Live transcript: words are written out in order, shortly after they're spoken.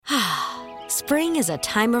Spring is a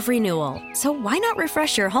time of renewal, so why not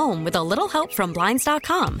refresh your home with a little help from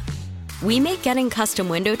Blinds.com? We make getting custom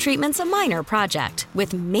window treatments a minor project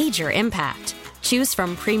with major impact. Choose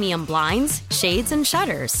from premium blinds, shades, and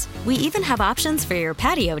shutters. We even have options for your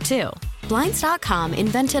patio, too. Blinds.com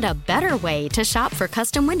invented a better way to shop for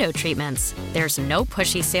custom window treatments. There's no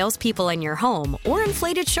pushy salespeople in your home or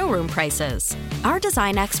inflated showroom prices. Our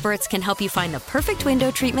design experts can help you find the perfect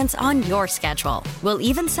window treatments on your schedule. We'll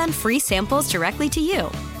even send free samples directly to you.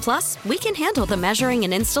 Plus, we can handle the measuring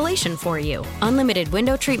and installation for you. Unlimited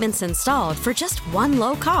window treatments installed for just one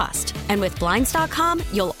low cost. And with Blinds.com,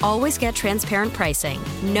 you'll always get transparent pricing.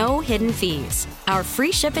 No hidden fees. Our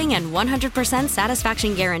free shipping and 100%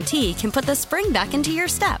 satisfaction guarantee can put the spring back into your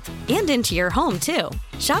step and into your home, too.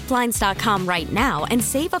 Shop Blinds.com right now and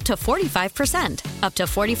save up to 45%. Up to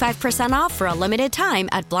 45% off for a limited time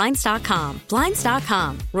at Blinds.com.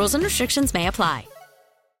 Blinds.com. Rules and restrictions may apply.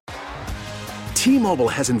 T-Mobile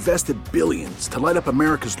has invested billions to light up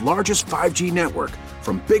America's largest 5G network,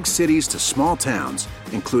 from big cities to small towns,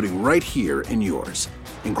 including right here in yours.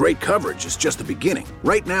 And great coverage is just the beginning.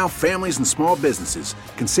 Right now, families and small businesses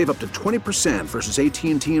can save up to 20% versus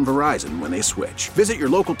AT&T and Verizon when they switch. Visit your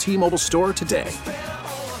local T-Mobile store today.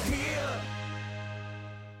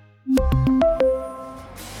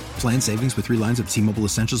 Plan savings with 3 lines of T-Mobile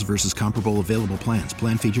Essentials versus comparable available plans.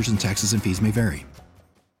 Plan features and taxes and fees may vary.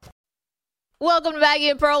 Welcome to Maggie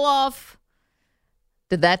and Perloff.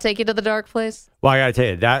 Did that take you to the dark place? Well, I got to tell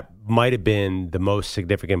you, that might have been the most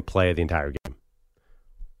significant play of the entire game.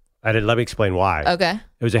 Let me explain why. Okay.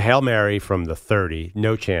 It was a Hail Mary from the 30,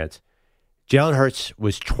 no chance. Jalen Hurts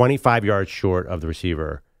was 25 yards short of the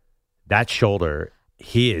receiver. That shoulder,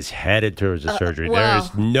 he is headed towards the surgery. Well.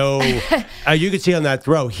 There's no, you could see on that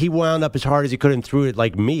throw, he wound up as hard as he could and threw it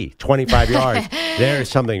like me, 25 yards. There is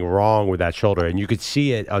something wrong with that shoulder, and you could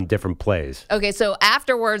see it on different plays. Okay, so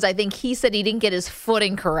afterwards, I think he said he didn't get his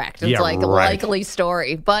footing correct. It's Yeah, like a right. likely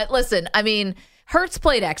story. But listen, I mean, Hurts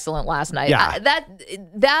played excellent last night. Yeah.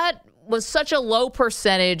 That was such a low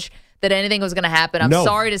percentage that anything was going to happen. I'm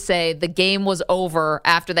sorry to say the game was over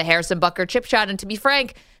after the Harrison Butker chip shot. And to be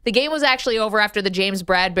frank, the game was actually over after the James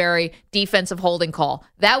Bradbury defensive holding call.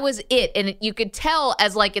 That was it. And you could tell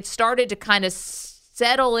as like it started to kind of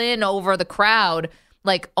settle in over the crowd,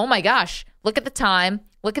 like, oh my gosh, look at the time.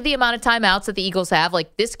 Look at the amount of timeouts that the Eagles have.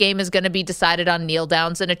 Like, this game is going to be decided on kneel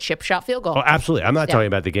downs and a chip shot field goal. Oh, absolutely. I'm not talking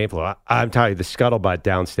about the game flow. I'm telling you, the scuttlebutt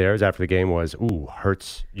downstairs after the game was,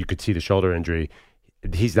 Hurts. You could see the shoulder injury.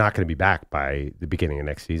 He's not going to be back by the beginning of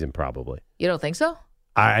next season, probably. You don't think so?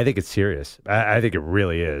 I think it's serious. I think it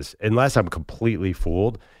really is. Unless I'm completely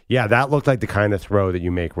fooled. Yeah, that looked like the kind of throw that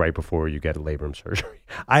you make right before you get a labrum surgery.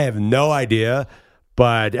 I have no idea.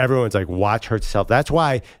 But everyone's like, watch Hurts self. That's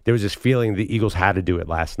why there was this feeling the Eagles had to do it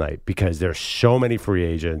last night, because there's so many free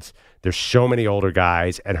agents. There's so many older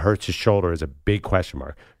guys, and Hurts' shoulder is a big question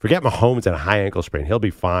mark. Forget Mahomes and a high ankle sprain. He'll be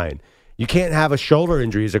fine. You can't have a shoulder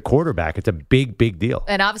injury as a quarterback. It's a big, big deal.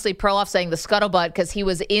 And obviously, Perloff saying the scuttlebutt because he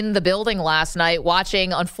was in the building last night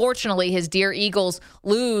watching, unfortunately, his dear Eagles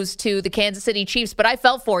lose to the Kansas City Chiefs. But I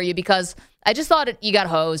felt for you because I just thought you got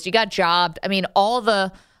hosed. You got jobbed. I mean, all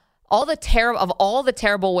the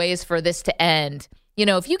terrible ways for this to end. You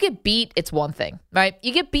know, if you get beat, it's one thing, right?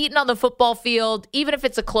 You get beaten on the football field, even if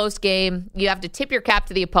it's a close game, you have to tip your cap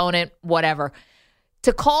to the opponent, whatever.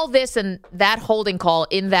 To call this and that holding call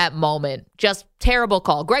in that moment, just terrible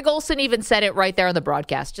call. Greg Olsen even said it right there on the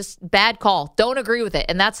broadcast. Just bad call. Don't agree with it.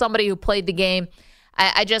 And that's somebody who played the game.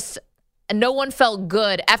 No one felt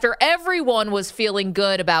good after everyone was feeling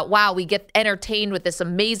good about, wow, we get entertained with this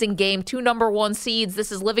amazing game, 2 number 1 seeds.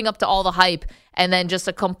 This is living up to all the hype. And then just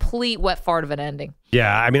a complete wet fart of an ending.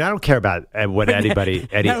 Yeah, I mean, I don't care about what anybody...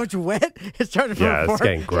 Now it's wet? It's starting to Yeah, it's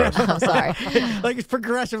getting gross. I'm sorry. Like it's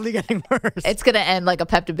progressively getting worse. It's going to end like a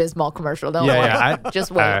Pepto-Bismol commercial. Don't worry.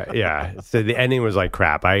 Just wait. So the ending was like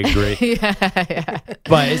crap. I agree. yeah.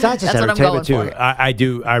 But it's not just That's what I'm entertainment, going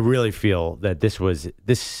too. for. I really feel that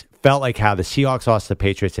this felt like how the Seahawks lost to the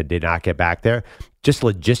Patriots and did not get back there. Just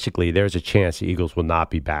logistically, there's a chance the Eagles will not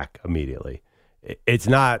be back immediately. It's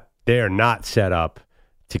not... They are not set up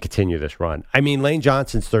to continue this run. I mean, Lane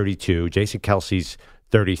Johnson's 32. Jason Kelsey's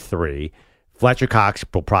 33. Fletcher Cox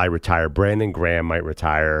will probably retire. Brandon Graham might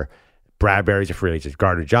retire. Bradbury's a free agent.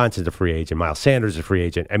 Gardner Johnson's a free agent. Miles Sanders is a free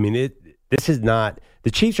agent. I mean, this is not...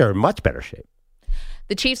 The Chiefs are in much better shape.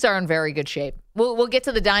 The Chiefs are in very good shape. We'll get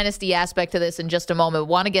to the dynasty aspect of this in just a moment.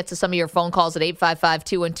 Want to get to some of your phone calls at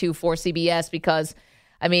 855-212-4CBS because...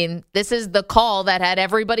 I mean, this is the call that had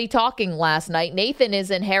everybody talking last night. Nathan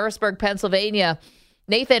is in Harrisburg, Pennsylvania.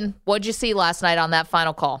 Nathan, what'd you see last night on that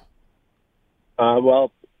final call?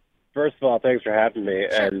 Well, first of all, thanks for having me.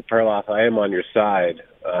 Sure. And Perloff, I am on your side.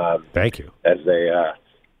 Thank you. As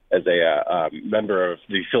a member of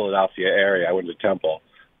the Philadelphia area, I went to Temple.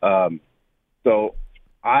 So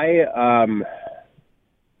I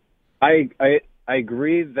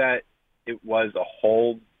agree that it was a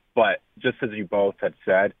hold, but just as you both had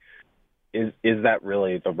said, is that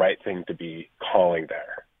really the right thing to be calling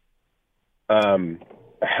there?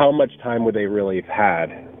 How much time would they really have had?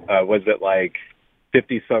 Was it like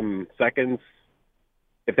 50-some seconds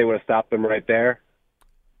if they would have stopped them right there?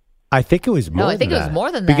 I think it was more. No, I think it was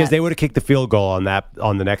more than that because they would have kicked the field goal on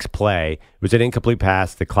the next play. It was an incomplete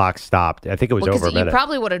pass. The clock stopped. I think it was over a minute. You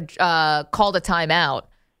probably would have called a timeout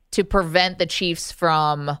to prevent the Chiefs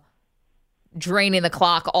from draining the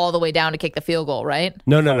clock all the way down to kick the field goal, right?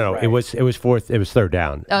 No. Right. It was fourth. It was third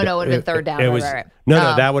down. Oh no, it would have been third down. Right.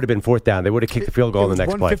 No, that would have been fourth down. They would have kicked the field goal on the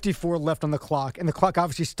next play. 154 left on the clock, and the clock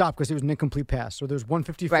obviously stopped because it was an incomplete pass. So there's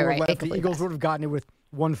 154 left. The Eagles would have gotten it with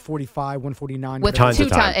 145, 149. With tons of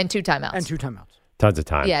time. And two timeouts. Tons of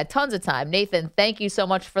time. Yeah, tons of time. Nathan, thank you so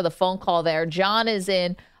much for the phone call there. John is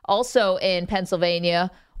also in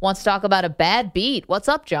Pennsylvania, wants to talk about a bad beat. What's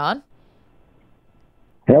up, John?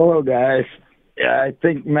 Hello, guys. Yeah, I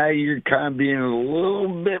think, Matt, you're kind of being a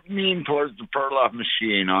little bit mean towards the Perloff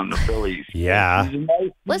machine on the Phillies. Yeah. It's nice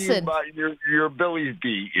Listen. about your Billies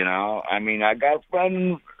beat, you know. I mean, I got a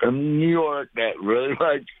friend in New York that really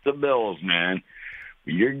likes the Bills, man.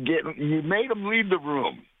 You made them leave the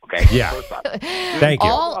room. Okay. Yeah. Thank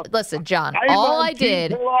you. Listen, John. I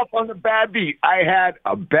did. Off on the bad beat. I had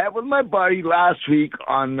a bet with my buddy last week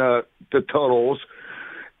on the totals,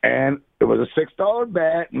 and it was a $6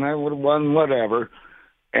 bet, and I would have won whatever,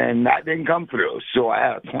 and that didn't come through. So I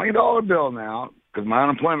have a $20 bill now because my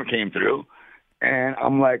unemployment came through, and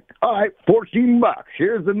I'm like, all right, $14.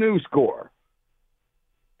 Here's the new score,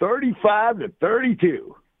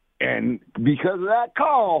 35-32, and because of that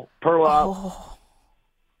call, Perloff,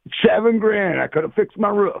 $7,000. I could have fixed my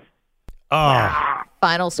roof.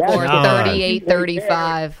 Final score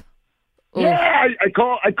 38-35. Yeah, I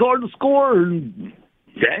called the score, and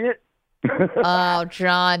dang it. Oh,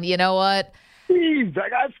 John, you know what? Please, I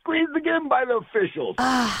got squeezed again by the officials.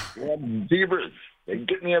 Zebras, they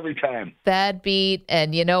get me every time. Bad beat,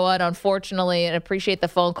 and you know what? Unfortunately, and appreciate the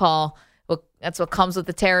phone call. Well, that's what comes with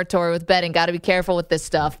the territory with betting. Got to be careful with this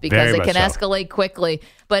stuff because it can escalate quickly.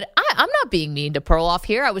 But I'm not being mean to Perloff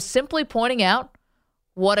here. I was simply pointing out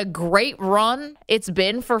what a great run it's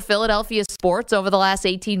been for Philadelphia sports over the last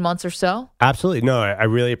 18 months or so. Absolutely. No, I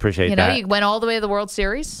really appreciate that. You went all the way to the World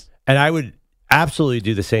Series. And I would absolutely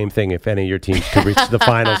do the same thing if any of your teams could reach the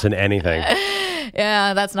finals in anything.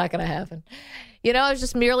 Yeah, that's not going to happen. I was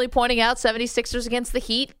just merely pointing out 76ers against the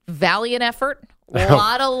Heat. Valiant effort. A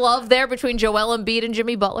lot of love there between Joel Embiid and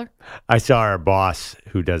Jimmy Butler. I saw our boss,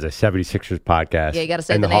 who does a 76ers podcast. Yeah, you got to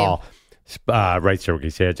say in the name. Hall. Right,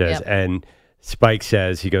 Ricky Sanchez. Yep. And Spike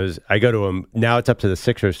says, he goes, I go to him, now it's up to the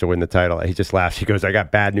Sixers to win the title. And he just laughs. He goes, I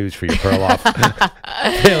got bad news for you, Perloff.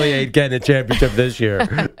 Philly ain't getting a championship this year.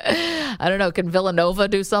 I don't know. Can Villanova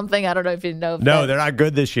do something? I don't know if you know. No, they're not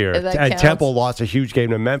good this year. And Temple lost a huge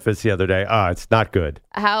game to Memphis the other day. It's not good.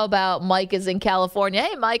 How about Mike is in California?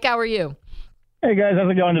 Hey, Mike, how are you? Hey, guys.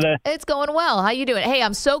 How's it going today? It's going well. How you doing? Hey,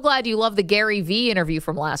 I'm so glad you loved the Gary Vee interview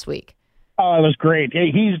from last week. Oh, it was great.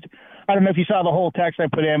 I don't know if you saw the whole text I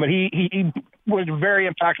put in, but he was very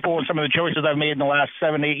impactful in some of the choices I've made in the last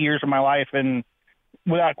 7-8 years of my life. And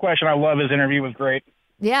without question, I love his interview. It was great.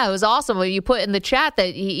 Yeah, it was awesome. Well, you put in the chat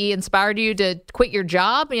that he inspired you to quit your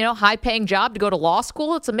job, high-paying job, to go to law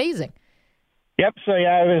school. It's amazing. Yep. So,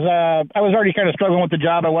 yeah, I was already kind of struggling with the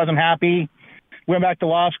job. I wasn't happy. Went back to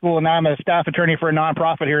law school, and now I'm a staff attorney for a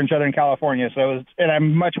nonprofit here in Southern California. And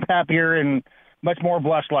I'm much happier and much more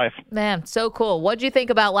blessed life. Man, so cool. What did you think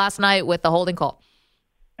about last night with the holding call?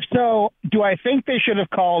 So, do I think they should have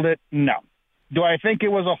called it? No. Do I think it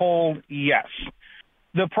was a hold? Yes.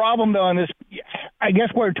 The problem, though, in this, I guess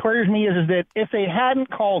what worries me is that if they hadn't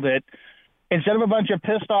called it, instead of a bunch of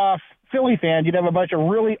pissed off Philly fans, you'd have a bunch of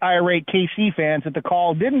really irate KC fans that the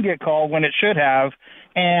call didn't get called when it should have,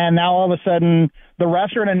 and now all of a sudden the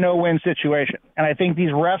refs are in a no-win situation. And I think these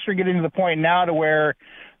refs are getting to the point now to where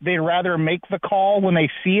they'd rather make the call when they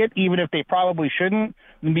see it, even if they probably shouldn't,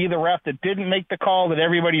 than be the ref that didn't make the call, that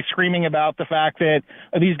everybody's screaming about the fact that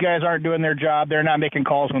these guys aren't doing their job, they're not making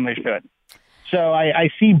calls when they should. So I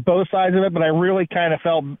see both sides of it, but I really kind of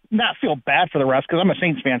not feel bad for the refs because I'm a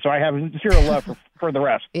Saints fan, so I have zero love for the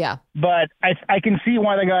refs. Yeah. But I can see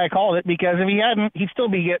why the guy called it, because if he hadn't, you'd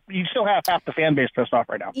still have half the fan base pissed off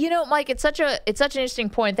right now. Mike, it's such an interesting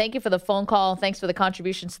point. Thank you for the phone call. Thanks for the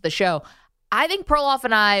contributions to the show. I think Perloff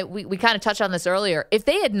and I, we kind of touched on this earlier. If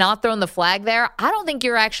they had not thrown the flag there, I don't think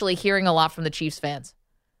you're actually hearing a lot from the Chiefs fans.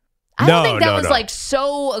 I don't think that was like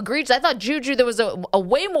so egregious. I thought Juju, there was a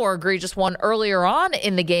way more egregious one earlier on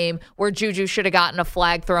in the game where Juju should have gotten a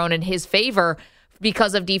flag thrown in his favor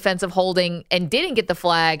because of defensive holding and didn't get the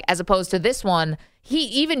flag, as opposed to this one.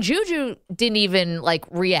 Juju didn't even like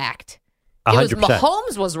react. 100%. It was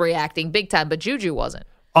Mahomes was reacting big time, but Juju wasn't.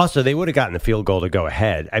 Also, they would have gotten the field goal to go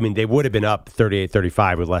ahead. I mean, they would have been up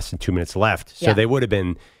 38-35 with less than 2 minutes left. So they would have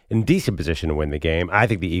been in decent position to win the game. I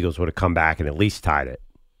think the Eagles would have come back and at least tied it.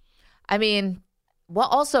 I mean, well,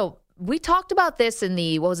 also, we talked about this in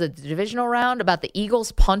the divisional round about the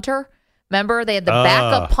Eagles punter. Remember, they had the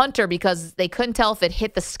backup punter because they couldn't tell if it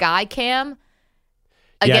hit the sky cam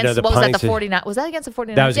against, the 49ers? Was that against the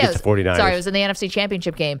 49ers? That was against the 49ers. Sorry, it was in the NFC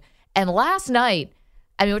Championship game. And last night,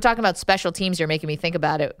 I mean, we're talking about special teams here, making me think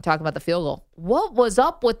about it, talking about the field goal. What was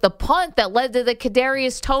up with the punt that led to the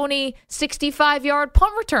Kadarius Toney 65-yard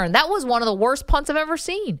punt return? That was one of the worst punts I've ever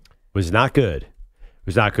seen. Was not good. It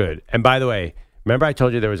was not good. And by the way, remember I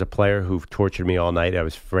told you there was a player who tortured me all night? I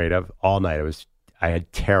was afraid of all night. I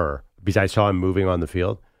had terror because I saw him moving on the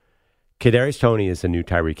field. Kadarius Toney is the new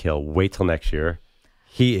Tyreek Hill. Wait till next year.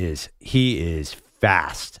 He is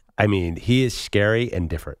fast. I mean, he is scary and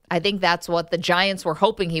different. I think that's what the Giants were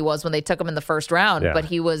hoping he was when they took him in the first round. Yeah. But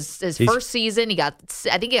he's first season. I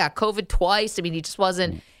think he got COVID twice. I mean, he just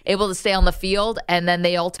wasn't able to stay on the field, and then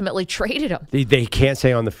they ultimately traded him. They can't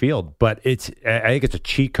stay on the field, but I think it's a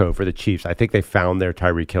cheat code for the Chiefs. I think they found their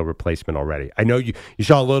Tyreek Hill replacement already. I know you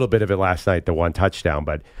saw a little bit of it last night, the one touchdown,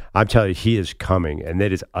 but I'm telling you, he is coming, and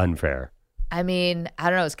it is unfair. I mean, I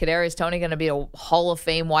don't know. Is Kadarius Toney going to be a Hall of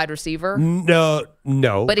Fame wide receiver? No.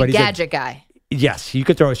 But a gadget guy. Yes, you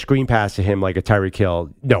could throw a screen pass to him like a Tyreek Hill.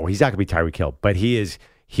 No, he's not going to be Tyreek Hill, but he is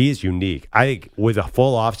unique. I think with a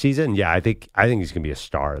full offseason, I think he's going to be a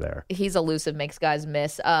star there. He's elusive, makes guys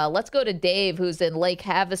miss. Let's go to Dave, who's in Lake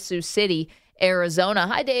Havasu City, Arizona.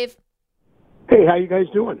 Hi, Dave. Hey, how you guys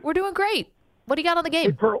doing? We're doing great. What do you got on the game?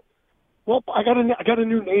 Hey, Pearl. Well, I got a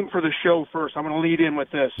new name for the show first. I'm going to lead in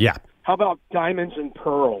with this. Yeah. How about Diamonds and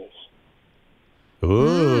Pearls?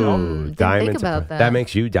 Ooh, Diamonds. Think about that. That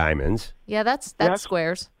makes you Diamonds. Yeah, that's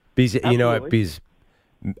squares. Because, you know what? Because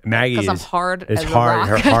Maggie is I'm hard. Is hard.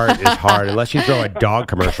 Her heart is hard unless you throw a dog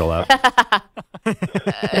commercial up.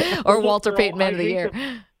 Or Walter Payton Man of the Year.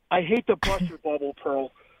 I hate to bust your bubble,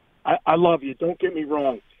 Pearl. I love you. Don't get me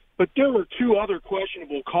wrong. But there were two other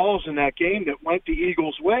questionable calls in that game that went the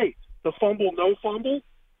Eagles' way. The fumble, no fumble.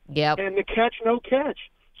 Yep. And the catch, no catch.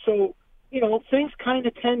 So, things kind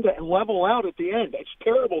of tend to level out at the end. It's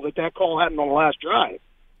terrible that call happened on the last drive.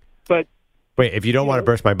 But wait, if you don't want to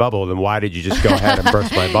burst my bubble, then why did you just go ahead and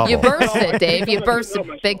burst my bubble? You burst it, Dave. You burst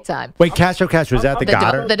it big time. Wait, catch, no catch. Was that the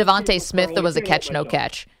Goddard? The Devontae Smith, there was a catch, no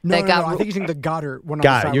catch. No, I think you're saying the Goddard one.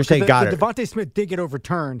 Goddard. You're saying Goddard. The Devontae Smith did get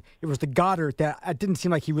overturned. It was the Goddard that it didn't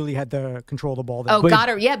seem like he really had the control of the ball there. Oh,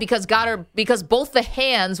 Goddard, yeah, because both the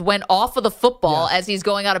hands went off of the football as he's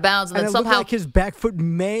going out of bounds, and then it somehow looked like his back foot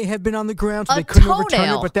may have been on the ground, so they couldn't overturn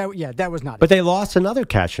it. But that was not. But they lost another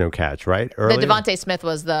catch, no catch, right? Earlier? The Devontae Smith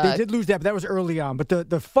was the. They did lose that, but that was early on. But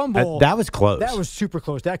the fumble that was close. That was super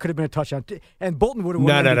close. That could have been a touchdown, and Bolton would have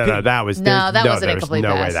won. No. That was an incomplete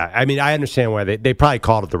pass. Way I mean, I understand why they probably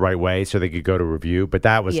called it the right way so they could go to review, but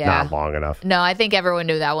that was not long enough. No, I think everyone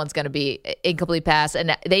knew that one's going to be incomplete pass,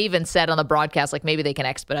 and they even said on the broadcast, like, maybe they can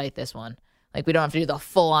expedite this one. Like, we don't have to do the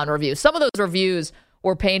full-on review. Some of those reviews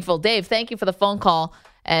were painful. Dave, thank you for the phone call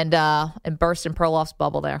and burst in Perloff's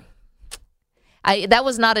bubble there. That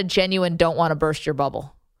was not a genuine don't want to burst your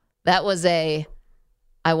bubble. That was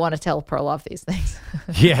I want to tell Perloff these things.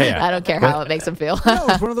 Yeah. I don't care how it makes him feel. No,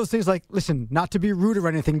 it's one of those things like, listen, not to be rude or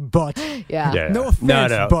anything, but. Yeah. No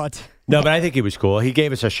offense, but. No, but I think he was cool. He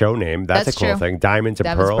gave us a show name. That's a cool true. thing. Diamonds and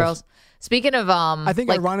Pearls. Speaking of. I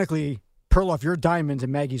think, ironically, Perloff, you're diamonds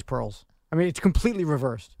and Maggie's pearls. I mean, it's completely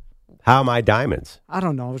reversed. How am I diamonds? I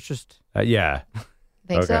don't know. It's just. Yeah.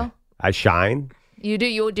 Think so? I shine. You do.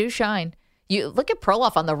 You do shine. You look at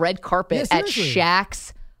Perloff on the red carpet at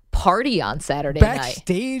Shaq's party on Saturday night.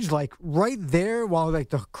 Backstage, like right there while like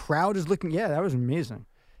the crowd is looking. Yeah, that was amazing.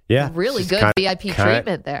 Yeah. Really good VIP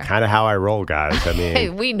treatment there. Kind of how I roll, guys. I mean, hey,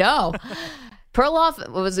 we know. Perloff,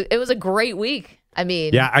 it was a great week. I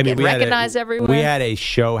mean, we recognized everywhere. We had a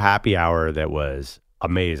show happy hour that was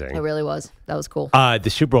amazing. It really was. That was cool. The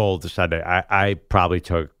Super Bowl Sunday, I probably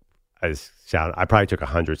took 100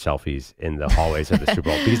 selfies in the hallways of the Super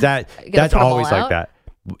Bowl because that's always like that.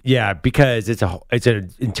 Yeah, because it's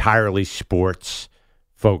an entirely sports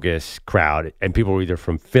focused crowd, and people were either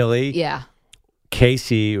from Philly,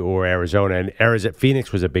 KC or Arizona, and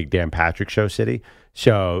Phoenix was a big Dan Patrick Show city,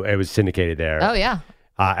 so it was syndicated there. Oh, yeah.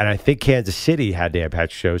 And I think Kansas City had Dan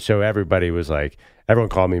Patrick Show, so everyone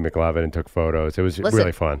called me McLovin and took photos. It was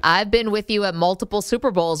really fun. I've been with you at multiple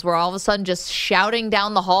Super Bowls where all of a sudden just shouting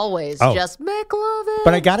down the hallways, just McLovin.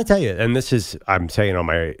 But I got to tell you, and this is, I'm saying on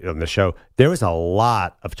the show, there was a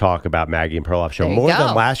lot of talk about Maggie and Perloff Show, more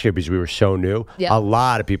than last year because we were so new. Yep. A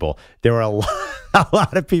lot of people. There were a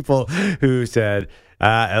lot of people who said,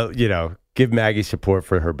 give Maggie support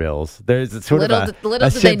for her bills. There's sort little of little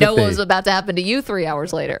did they know what was about to happen to you 3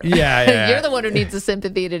 hours later. Yeah. You're the one who needs the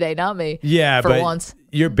sympathy today, not me. Yeah, for once.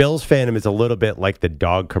 Your Bills fandom is a little bit like the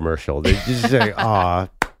dog commercial. They just say, "Aw,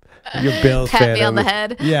 your Bills fandom." Pat me on the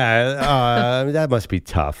head. Yeah, that must be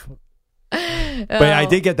tough. But I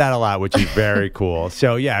did get that a lot, which is very cool.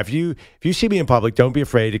 So yeah, if you see me in public, don't be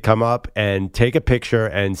afraid to come up and take a picture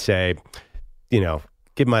and say,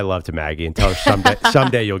 give my love to Maggie and tell her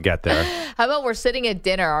someday you'll get there. How about we're sitting at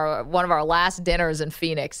dinner, one of our last dinners in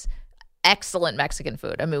Phoenix. Excellent Mexican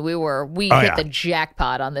food. I mean, we hit the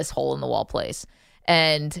jackpot on this hole in the wall place.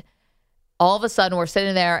 And all of a sudden we're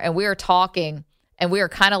sitting there and we are talking and we are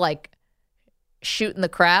kind of like shooting the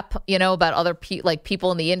crap, about other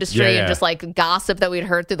people in the industry and just like gossip that we'd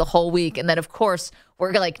heard through the whole week. And then of course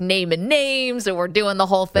we're like naming names and we're doing the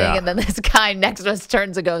whole thing. Yeah. And then this guy next to us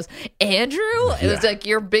turns and goes, Andrew? It was like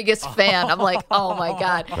your biggest fan. I'm like, oh my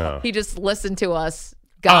God. Oh. He just listened to us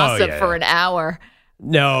gossip for an hour.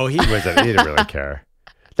 No, he didn't really care.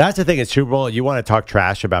 That's the thing at Super Bowl. You want to talk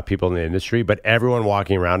trash about people in the industry, but everyone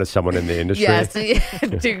walking around is someone in the industry. Yes, you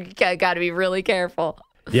got to be really careful.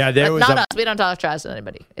 Yeah, there was not us. We don't talk trash to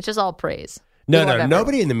anybody. It's just all praise. No,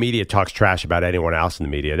 nobody in the media talks trash about anyone else in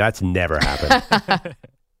the media. That's never happened.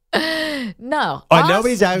 No.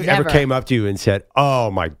 Nobody's ever came up to you and said,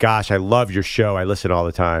 "Oh my gosh, I love your show. I listen all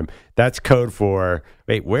the time." That's code for,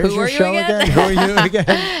 wait, where's your show again? Who are you again?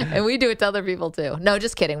 And we do it to other people too. No,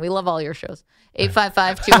 just kidding. We love all your shows.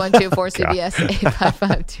 855-212-4CBS.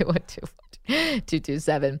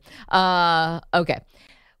 855-212-227. Okay.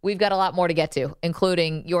 We've got a lot more to get to,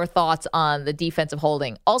 including your thoughts on the defensive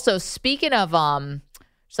holding. Also, speaking of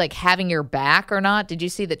just like having your back or not, did you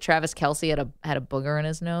see that Travis Kelce had a booger in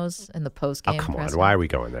his nose in the postgame? Oh, come on. Why are we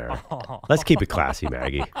going there? Let's keep it classy,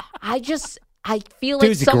 Maggie. I feel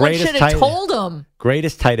like someone should have told him.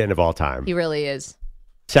 Greatest tight end of all time. He really is.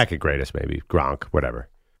 Second greatest, maybe. Gronk, whatever.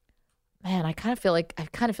 Man, I kind of feel like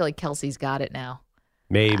Kelce's got it now.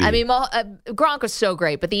 Maybe. I mean, Gronk was so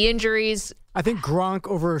great, but the injuries. I think Gronk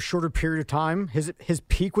over a shorter period of time, his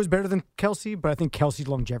peak was better than Kelce, but I think Kelce's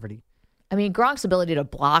longevity. I mean, Gronk's ability to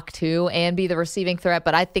block too and be the receiving threat,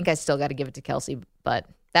 but I think I still got to give it to Kelce. But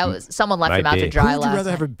that was someone left him out to dry. Who would you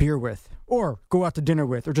rather have a beer with, or go out to dinner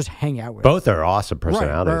with, or just hang out with? Both are awesome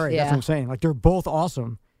personalities. Right. Yeah. That's what I'm saying. Like they're both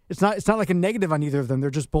awesome. It's not like a negative on either of them. They're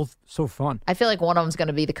just both so fun. I feel like one of them's going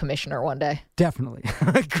to be the commissioner one day. Definitely.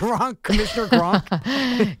 Commissioner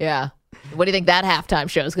Gronk. Yeah. What do you think that halftime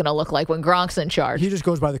show is going to look like when Gronk's in charge? He just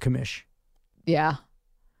goes by the commish. Yeah.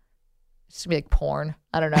 It's going to be like porn.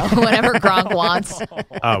 I don't know. Whatever Gronk wants.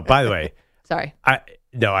 Oh, by the way. Sorry. I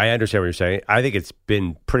understand what you're saying. I think it's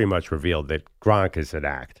been pretty much revealed that Gronk is an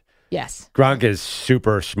act. Yes. Gronk is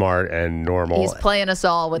super smart and normal. He's playing us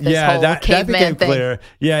all with this whole caveman thing. Clear.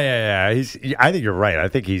 Yeah. I think you're right. I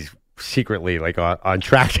think he's secretly like on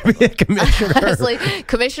track to be a commissioner. Honestly,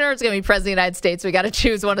 commissioner is going to be president of the United States. We got to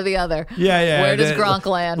choose one or the other. Yeah. Where does Gronk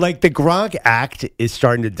land? Like the Gronk act is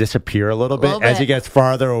starting to disappear a little bit as he gets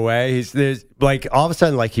farther away. There's like all of a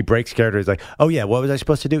sudden, like he breaks character. He's like, "Oh yeah, what was I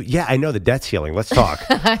supposed to do? Yeah, I know the debt ceiling. Let's talk."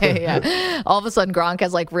 Yeah. All of a sudden, Gronk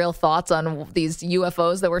has like real thoughts on these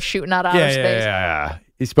UFOs that we're shooting out of outer space. Yeah.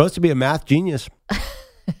 He's supposed to be a math genius.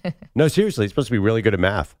 No, seriously, he's supposed to be really good at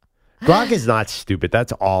math. Gronk is not stupid.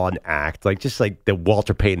 That's all an act. Like just like the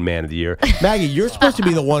Walter Payton Man of the Year. Maggie, you're supposed to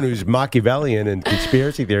be the one who's Machiavellian and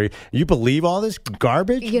conspiracy theory. You believe all this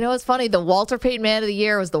garbage? You know, it's funny. The Walter Payton Man of the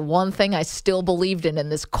Year was the one thing I still believed in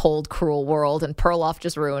this cold, cruel world, and Perloff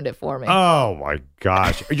just ruined it for me. Oh, my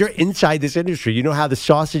gosh. You're inside this industry. You know how the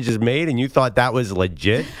sausage is made, and you thought that was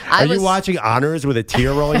legit? Are you watching Honors with a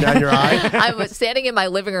tear rolling down your eye? I was standing in my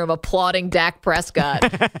living room applauding Dak Prescott.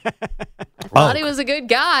 I thought he was a good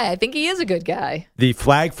guy. I think he is a good guy. The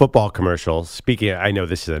flag football commercial, speaking, I know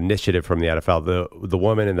this is an initiative from the NFL, the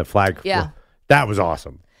woman in the flag. Yeah. That was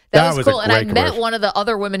awesome. That was cool. And I met one of the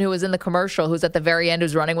other women who was in the commercial who's at the very end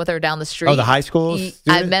who's running with her down the street. Oh, the high school student?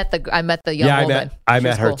 I met the young woman. I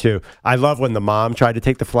met her too. I love when the mom tried to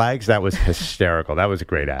take the flags. That was hysterical. That was a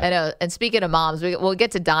great act. I know. And speaking of moms, we'll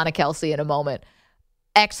get to Donna Kelce in a moment.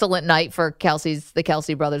 Excellent night for the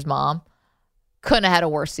Kelce brothers' mom. Couldn't have had a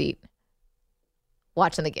worse seat.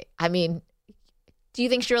 watching the game. I mean, do you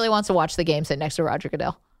think she really wants to watch the game sitting next to Roger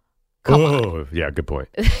Goodell? Come on. Yeah, good point.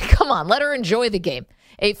 Come on, let her enjoy the game.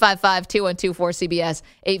 855-212-4CBS,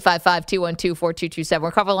 855-212-4227.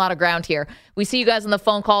 We're covering a lot of ground here. We see you guys on the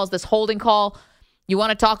phone calls, this holding call. You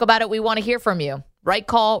want to talk about it? We want to hear from you. Right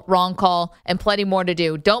call, wrong call, and plenty more to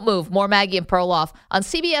do. Don't move. More Maggie and Perloff on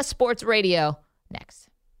CBS Sports Radio next.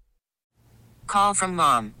 Call from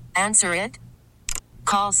mom. Answer it.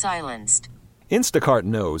 Call silenced. Instacart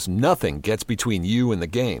knows nothing gets between you and the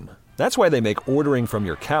game. That's why they make ordering from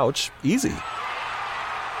your couch easy.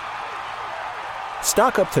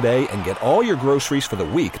 Stock up today and get all your groceries for the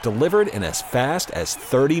week delivered in as fast as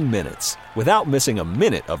 30 minutes without missing a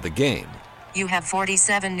minute of the game. You have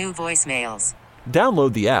 47 new voicemails.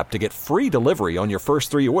 Download the app to get free delivery on your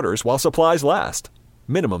first 3 orders while supplies last.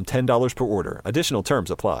 Minimum $10 per order. Additional terms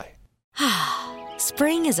apply.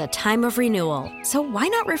 Spring is a time of renewal, so why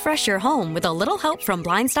not refresh your home with a little help from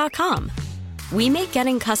Blinds.com? We make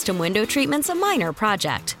getting custom window treatments a minor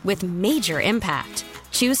project with major impact.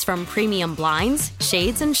 Choose from premium blinds,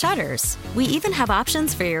 shades, and shutters. We even have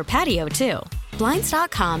options for your patio, too.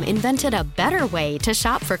 Blinds.com invented a better way to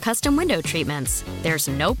shop for custom window treatments. There's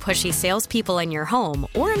no pushy salespeople in your home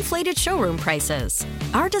or inflated showroom prices.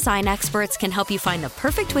 Our design experts can help you find the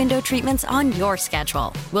perfect window treatments on your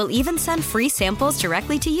schedule. We'll even send free samples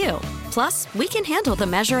directly to you. Plus, we can handle the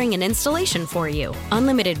measuring and installation for you.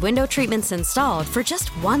 Unlimited window treatments installed for just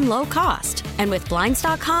one low cost. And with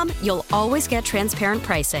Blinds.com, you'll always get transparent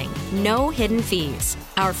pricing. No hidden fees.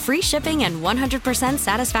 Our free shipping and 100%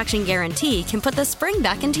 satisfaction guarantee can put the spring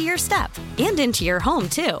back into your step and into your home,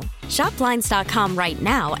 too. Shop Blinds.com right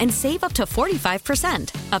now and save up to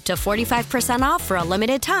 45%. Up to 45% off for a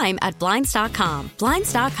limited time at Blinds.com.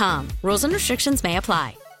 Blinds.com. Rules and restrictions may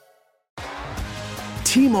apply.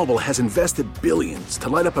 T-Mobile has invested billions to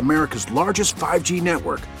light up America's largest 5G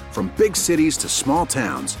network, from big cities to small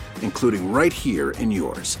towns, including right here in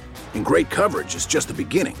yours. And great coverage is just the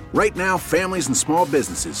beginning. Right now, families and small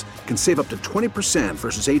businesses can save up to 20%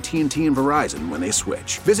 versus AT&T and Verizon when they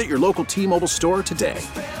switch. Visit your local T-Mobile store today.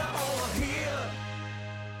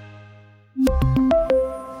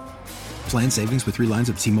 Plan savings with 3 lines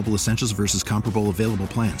of T-Mobile Essentials versus comparable available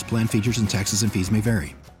plans. Plan features and taxes and fees may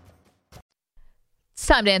vary. It's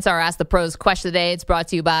time to answer our Ask the Pros question of the day. It's brought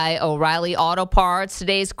to you by O'Reilly Auto Parts.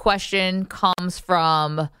 Today's question comes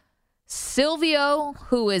from Silvio,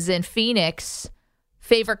 who is in Phoenix.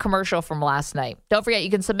 Favorite commercial from last night. Don't forget, you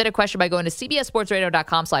can submit a question by going to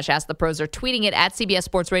cbssportsradio.com/askthepros or tweeting it at CBS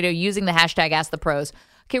Sports Radio using the hashtag AskThePros.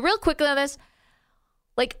 Okay, real quickly on this.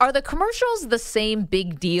 Like, are the commercials the same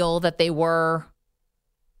big deal that they were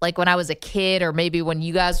like when I was a kid, or maybe when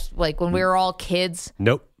you guys, like when we were all kids?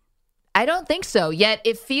 Nope. I don't think so. Yet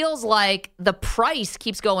it feels like the price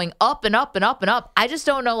keeps going up and up and up and up. I just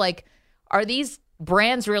don't know, like, are these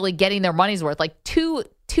brands really getting their money's worth? Like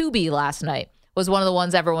Tubi last night was one of the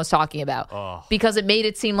ones everyone was talking about because it made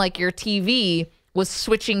it seem like your TV was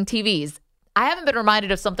switching TVs. I haven't been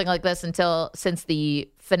reminded of something like this since the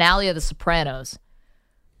finale of The Sopranos,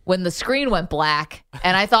 when the screen went black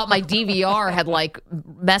and I thought my DVR had like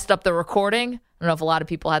messed up the recording. I don't know if a lot of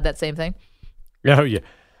people had that same thing. Oh, yeah.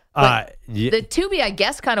 The Tubi, I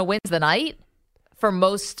guess, kind of wins the night for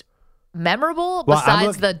most memorable,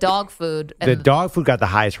 besides the dog food. The dog food got the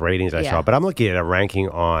highest ratings I saw, but I'm looking at a ranking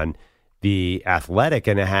on The Athletic,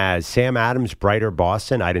 and it has Sam Adams' Brighter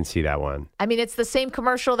Boston. I didn't see that one. I mean, it's the same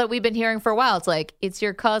commercial that we've been hearing for a while. It's like, it's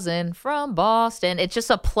your cousin from Boston. It's just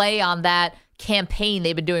a play on that campaign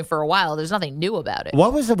they've been doing for a while. There's nothing new about it.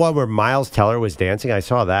 What was the one where Miles Teller was dancing? I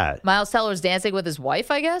saw that. Miles Teller's dancing with his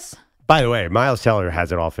wife, I guess? By the way, Miles Teller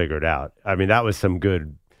has it all figured out. I mean, that was some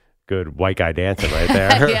good white guy dancing right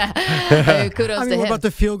there. Yeah. Kudos to him. What about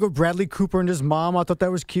the feel-good Bradley Cooper and his mom? I thought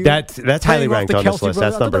that was cute. That's highly ranked on this list.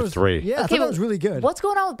 That's number 3. Yeah, I thought that was really good. What's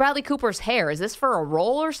going on with Bradley Cooper's hair? Is this for a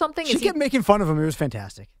role or something? She kept making fun of him. It was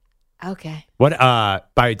fantastic. Okay. What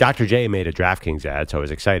by Dr. J made a DraftKings ad, so I was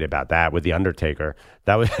excited about that with The Undertaker.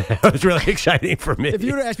 That was really exciting for me. If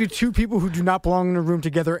you were to ask me 2 people who do not belong in a room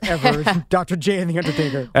together ever, it's Dr. J and The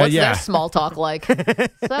Undertaker. What's their small talk like? So,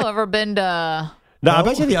 ever been to... No, I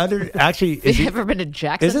bet you have you ever been to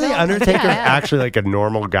Jacksonville? Isn't The Undertaker actually like a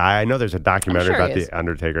normal guy? I know there's a documentary about The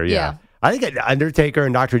Undertaker. Yeah. I think Undertaker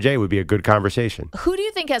and Dr. J would be a good conversation. Who do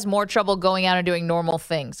you think has more trouble going out and doing normal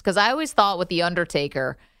things? Because I always thought with The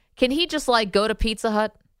Undertaker, can he just like go to Pizza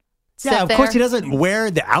Hut? Yeah, of course he doesn't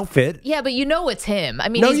wear the outfit. Yeah, but you know it's him. I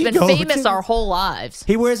mean, he's been famous our whole lives.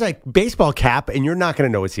 He wears like baseball cap, and you're not going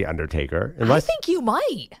to know it's The Undertaker. I think you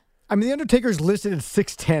might. I mean, The Undertaker's listed at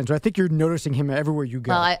 6'10", so I think you're noticing him everywhere you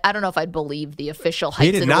go. Well, I don't know if I'd believe the official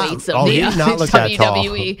heights and weights of he did not look that tall.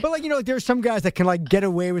 WWE. But, like, there's some guys that can, like, get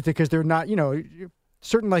away with it because they're not,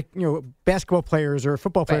 certain, like, basketball players or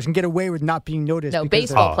football players can get away with not being noticed. No,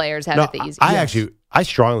 baseball players have it the easiest. I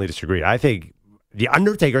strongly disagree. I think The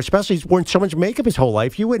Undertaker, especially, he's worn so much makeup his whole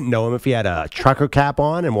life. You wouldn't know him if he had a trucker cap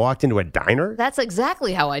on and walked into a diner. That's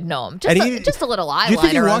exactly how I'd know him. Just a little eyeliner. You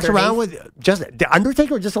think he walks underneath. around with just The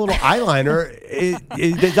Undertaker with just a little eyeliner?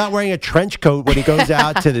 He's not wearing a trench coat when he goes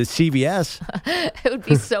out to the CVS. It would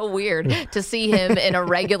be so weird to see him in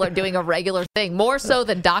doing a regular thing, more so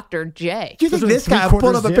than Dr. J. Do you think this guy, I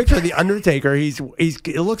pulled up a picture of The Undertaker,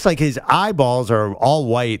 it looks like his eyeballs are all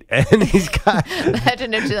white, and he's got...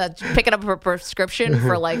 Imagine him picking up a prescription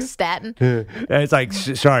for like statin. And it's like,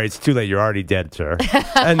 sorry, it's too late. You're already dead, sir.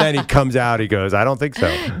 And then he comes out. He goes, I don't think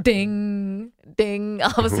so. Ding, ding.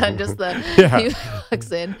 All of a sudden, he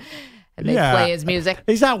walks in and they play his music.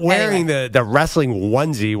 He's not wearing the wrestling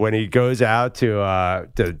onesie when he goes out to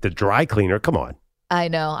the dry cleaner. Come on. I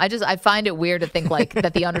know. I find it weird to think like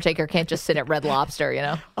that the Undertaker can't just sit at Red Lobster,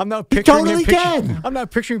 I'm not picturing totally can. I'm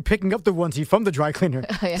not picturing picking up the onesie from the dry cleaner.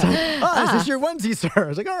 Is this your onesie, sir? I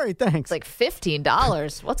was like, all right, thanks. It's like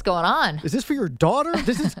 $15. What's going on? Is this for your daughter?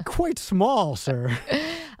 This is quite small, sir.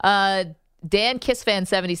 Dan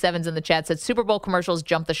KissFan77's in the chat said Super Bowl commercials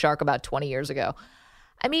jumped the shark about 20 years ago.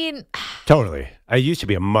 I mean, totally. It used to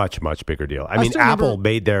be a much, much bigger deal. I mean, Apple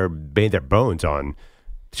made their bones on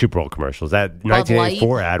Super Bowl commercials. That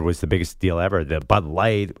 1984 ad was the biggest deal ever. The Bud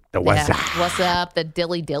Light, the What's Up, the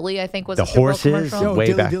Dilly Dilly, I think was the a Super Bowl horses. commercial. Way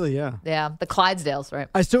Dilly back. Dilly, yeah. Yeah, the Clydesdales, right?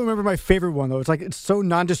 I still remember my favorite one though. It's so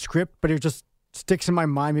nondescript, but it just sticks in my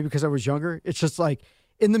mind. Maybe because I was younger. It's just like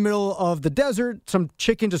in the middle of the desert, some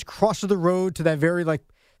chicken just crosses the road to that very like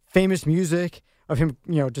famous music of him,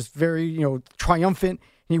 just very triumphant.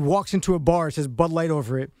 And he walks into a bar. It says Bud Light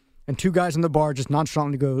over it, and two guys in the bar just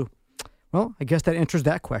nonchalantly go, "Well, I guess that answers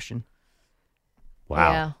that question."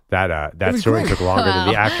 Wow, that story took longer than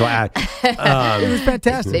the actual ad. It was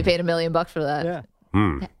fantastic. They paid $1 million for that. Yeah.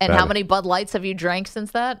 And how many Bud Lights have you drank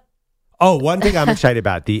since that? Oh, one thing I'm excited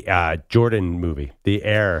about, the Jordan movie, The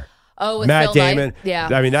Air. Oh, with Matt Phil Damon. Knight? Yeah.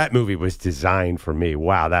 I mean, that movie was designed for me.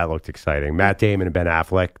 Wow, that looked exciting. Matt Damon and Ben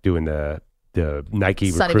Affleck doing the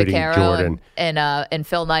Nike Sonny recruiting Vaccaro Jordan. And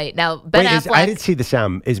Phil Knight. Now, Ben Affleck. I didn't see the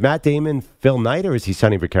sound. Is Matt Damon Phil Knight or is he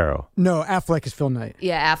Sonny Vaccaro? No, Affleck is Phil Knight.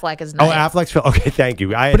 Yeah, Affleck is Knight. Oh, Affleck's Phil. Okay, thank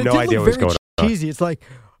you. I had no idea what was going on. Cheesy. It's like,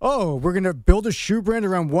 oh, we're going to build a shoe brand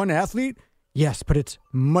around one athlete? Yes, but it's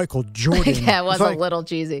Michael Jordan. Yeah, it was a little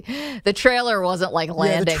cheesy. The trailer wasn't like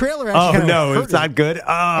landing. Yeah, the trailer actually it's not good.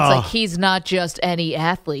 Oh. It's like he's not just any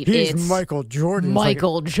athlete. He's Michael Jordan.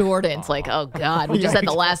 Michael Jordan. It's like, oh God, we just had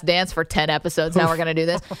The Last Dance for 10 episodes. Now we're going to do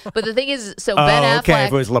this. But the thing is, Ben Affleck. Okay,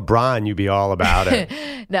 if it was LeBron, you'd be all about it.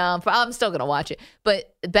 No, I'm still going to watch it.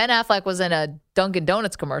 But Ben Affleck was in a Dunkin'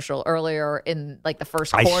 Donuts commercial earlier in like the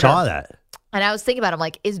first quarter. I saw that. And I was thinking about him,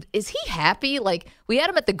 like, is he happy? Like, we had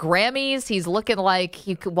him at the Grammys. He's looking like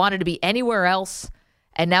he wanted to be anywhere else.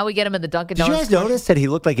 And now we get him in the Dunkin' Donuts. Did you guys notice that he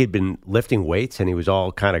looked like he'd been lifting weights and he was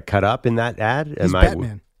all kind of cut up in that ad? He's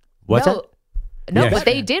Batman. What's that? No, but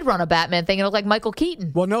they did run a Batman thing. It looked like Michael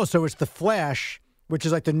Keaton. Well, no, so it's The Flash, which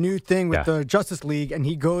is like the new thing with the Justice League. And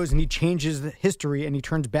he goes and he changes the history and he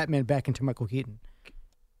turns Batman back into Michael Keaton.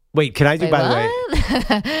 Wait, can I do, by the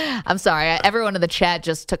way? I'm sorry. Everyone in the chat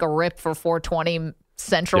just took a rip for 4:20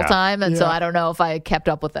 Central Time, and so I don't know if I kept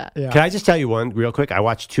up with that. Yeah. Can I just tell you one real quick? I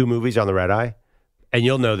watched 2 movies on the red eye, and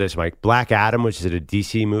you'll know this, Mike. Black Adam, which is a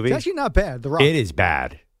DC movie. It's actually not bad. The Rock. It is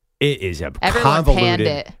bad. It is a Everyone panned convoluted,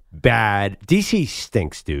 it. bad. DC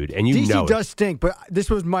stinks, dude, and you know DC does stink, but this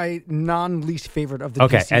was my non-least favorite of the DC.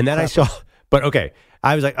 Okay, and then I saw, but okay,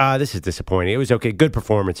 I was like, this is disappointing. It was okay, good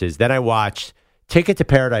performances. Then I watched Ticket to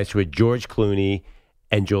Paradise with George Clooney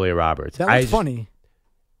and Julia Roberts. That was funny.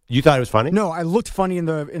 You thought it was funny? No, I looked funny in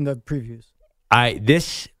the previews.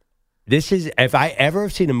 This is, if I ever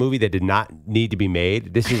have seen a movie that did not need to be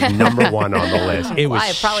made, this is number 1 on the list. It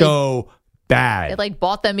was so bad. It like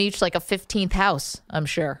bought them each like a 15th house, I'm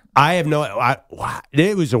sure. I have no.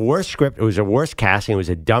 It was the worst script. It was the worst casting. It was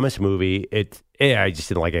the dumbest movie. I just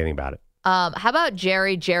didn't like anything about it. How about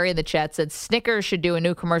Jerry? Jerry in the chat said Snickers should do a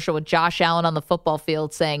new commercial with Josh Allen on the football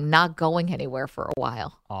field saying not going anywhere for a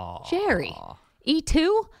while. Aww. Jerry,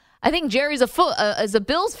 E2? I think Jerry's is a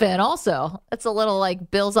Bills fan also. That's a little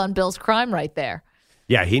like Bills on Bills crime right there.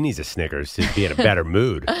 Yeah, he needs a Snickers to be in a better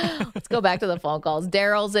mood. Let's go back to the phone calls.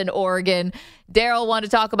 Daryl's in Oregon. Daryl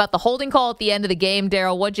wanted to talk about the holding call at the end of the game.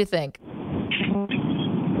 Daryl, what'd you think?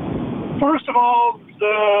 First of all,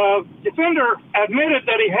 the defender admitted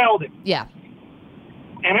that he held him. Yeah.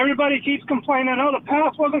 And everybody keeps complaining, oh, the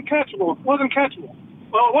pass wasn't catchable. It wasn't catchable.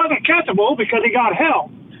 Well, it wasn't catchable because he got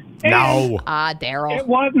held. No. Daryl. It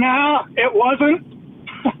wasn't.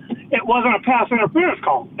 It wasn't a pass interference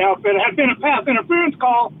call. Now, if it had been a pass interference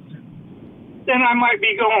call, then I might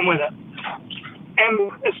be going with it.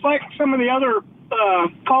 And it's like some of the other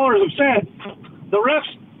callers have said, the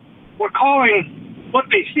refs were calling what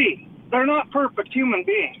they see. They're not perfect human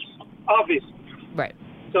beings, obviously. Right.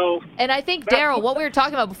 So, and I think, Daryl, what we were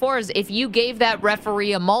talking about before is if you gave that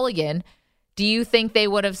referee a mulligan, do you think they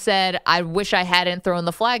would have said, I wish I hadn't thrown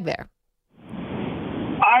the flag there?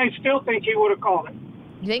 I still think he would have called it.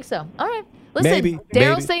 You think so? All right. Listen,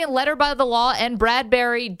 Daryl's saying letter by the law, and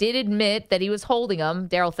Bradbury did admit that he was holding him.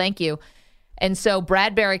 Daryl, thank you. And so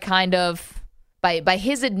Bradbury kind of, by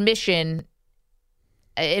his admission,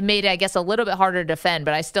 it made it, I guess, a little bit harder to defend,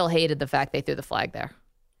 but I still hated the fact they threw the flag there.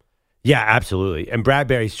 Yeah, absolutely. And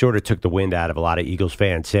Bradbury sort of took the wind out of a lot of Eagles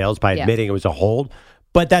fan sails by admitting it was a hold.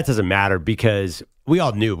 But that doesn't matter because we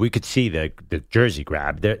all knew. We could see the jersey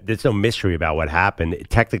grab. There's no mystery about what happened.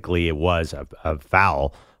 Technically, it was a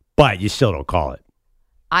foul, but you still don't call it.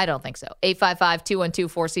 I don't think so.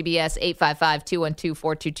 855-212-4CBS,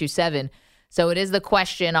 855-212-4227. So it is the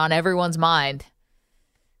question on everyone's mind.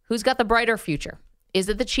 Who's got the brighter future? Is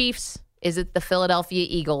it the Chiefs? Is it the Philadelphia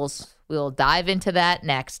Eagles? We'll dive into that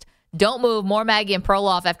next. Don't move. More Maggie and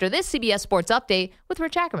Perloff after this CBS Sports Update with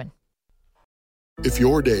Rich Ackerman. If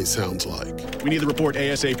your day sounds like... We need the report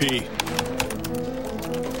ASAP.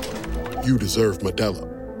 You deserve Modelo.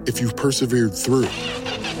 If you've persevered through...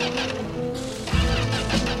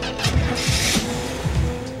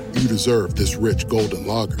 You deserve this rich golden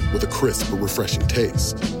lager with a crisp but refreshing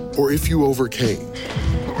taste. Or if you overcame... 2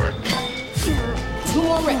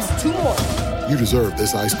 more reps, 2 more. You deserve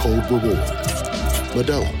this ice-cold reward.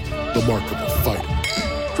 Modelo, the mark of a fighter.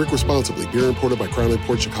 Drink responsibly. Beer imported by Crown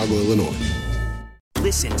Imports, Chicago, Illinois.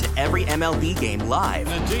 Listen to every MLB game live.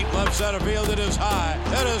 In the deep left center field, it is high,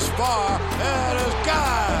 it is far, it is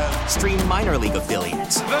gone. Stream minor league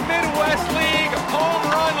affiliates. The Midwest League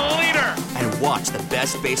home run leader. And watch the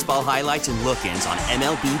best baseball highlights and look-ins on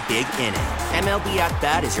MLB Big Inning. MLB At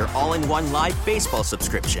Bat is your all-in-one live baseball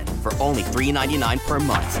subscription for only $3.99 per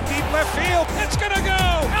month. Deep left field, it's gonna go.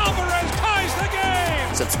 Alvarez ties the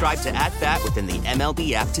game. Subscribe to At Bat within the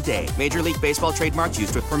MLB app today. Major League Baseball trademarks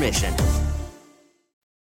used with permission.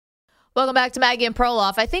 Welcome back to Maggie and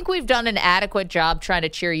Perloff. I think we've done an adequate job trying to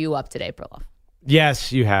cheer you up today, Perloff.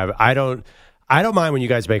 Yes, you have. I don't mind when you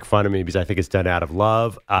guys make fun of me because I think it's done out of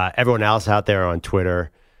love. Everyone else out there on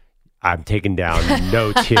Twitter, I'm taking down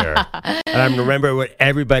notes here. And I'm remember what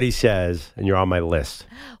everybody says, and you're on my list.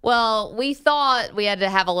 Well, we thought we had to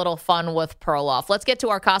have a little fun with Perloff. Let's get to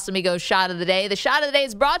our Casamigos shot of the day. The shot of the day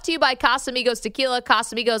is brought to you by Casamigos Tequila.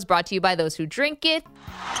 Casamigos brought to you by those who drink it.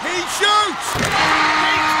 He shoots! He scores!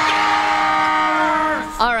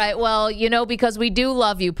 All right, well, because we do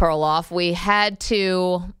love you, Perloff, we had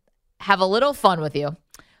to have a little fun with you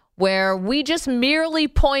where we just merely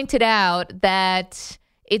pointed out that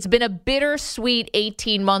it's been a bittersweet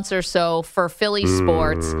 18 months or so for Philly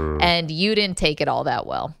sports, and you didn't take it all that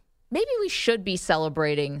well. Maybe we should be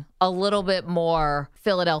celebrating a little bit more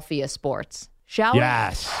Philadelphia sports. Shall we?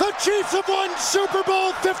 Yes. The Chiefs have won Super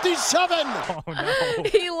Bowl 57. Oh, no.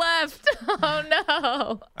 He left. Oh,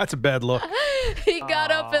 no. That's a bad look. He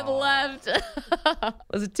got up and left.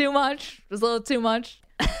 Was it too much? It was a little too much.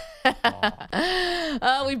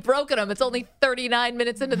 We've broken him. It's only 39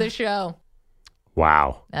 minutes into the show.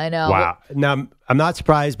 Wow. I know. Wow. Now, I'm not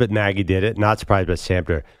surprised, but Maggie did it. Not surprised, but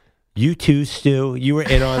Samter. You too, Stu. You were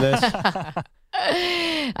in on this.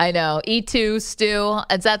 I know. E2, Stu.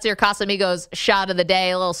 And that's your Casamigos shot of the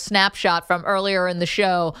day, a little snapshot from earlier in the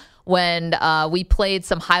show when we played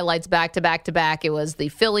some highlights back to back to back. It was the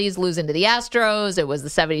Phillies losing to the Astros. It was the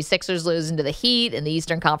 76ers losing to the Heat in the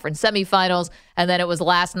Eastern Conference semifinals. And then it was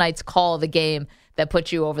last night's call of the game that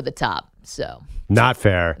put you over the top. So not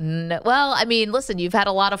fair. Well, I mean, listen, you've had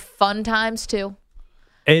a lot of fun times too.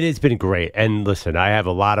 It has been great. And listen, I have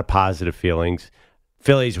a lot of positive feelings.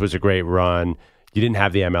 Phillies was a great run. You didn't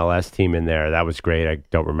have the MLS team in there. That was great. I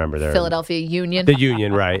don't remember their Philadelphia Union. The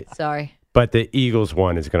Union, right. Sorry. But the Eagles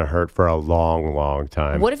one is going to hurt for a long, long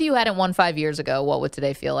time. What if you hadn't won 5 years ago? What would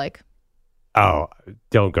today feel like? Oh,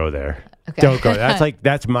 don't go there. Okay. Don't go.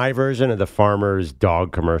 That's my version of the farmer's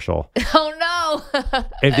dog commercial. Oh, no.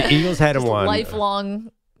 If the Eagles hadn't won.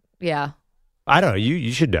 Lifelong, yeah. I don't know.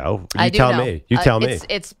 You should know. You tell know. me. You tell me.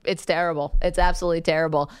 It's terrible. It's absolutely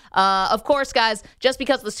terrible. Of course, guys, just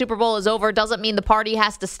because the Super Bowl is over doesn't mean the party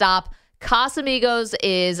has to stop. Casamigos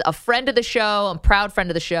is a friend of the show, a proud friend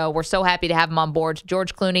of the show. We're so happy to have him on board. To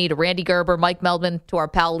George Clooney, to Randy Gerber, Mike Meldman, to our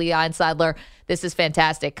pal Lee Einseidler. This is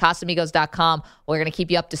fantastic. Casamigos.com. We're going to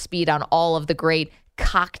keep you up to speed on all of the great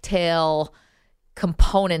cocktail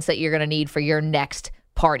components that you're going to need for your next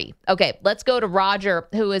party. Okay, let's go to Roger,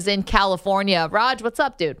 who is in California. Raj, what's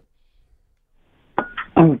up, dude?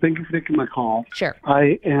 Thank you for taking my call. Sure.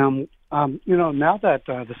 I am, now that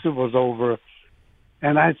the Super Bowl is over,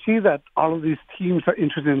 and I see that all of these teams are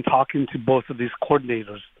interested in talking to both of these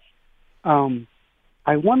coordinators.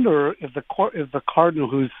 I wonder if the Cardinal,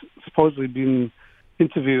 who's supposedly been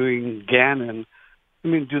interviewing Gannon,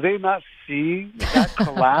 do they not see that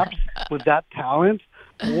collapse with that talent?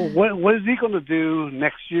 What is he going to do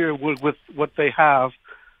next year with what they have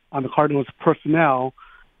on the Cardinals personnel?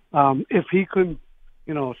 If he could,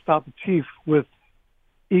 stop the Chiefs with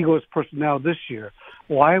Eagles personnel this year,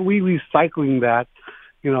 why are we recycling that,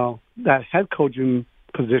 that head coaching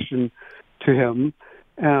position to him?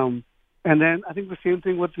 And then I think the same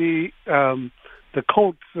thing with the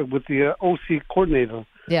Colts with the OC coordinator.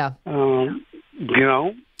 Yeah. I don't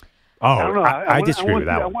know. I disagree with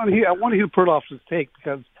that I want to hear Perloff's take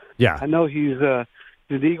because I know he's an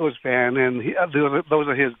Eagles fan and those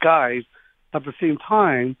are his guys. At the same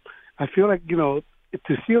time, I feel like,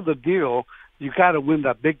 to seal the deal, you got to win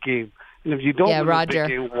that big game. And if you don't win Roger. the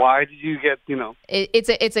big game, why did you get,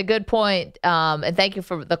 It's a good point, and thank you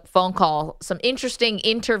for the phone call. Some interesting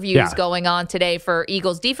interviews going on today for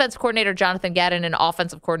Eagles defense coordinator Jonathan Gannon and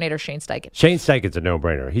offensive coordinator Shane Steichen. Shane Steichen's a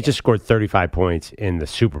no-brainer. He just scored 35 points in the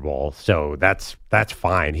Super Bowl, so that's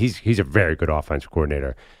fine. He's a very good offensive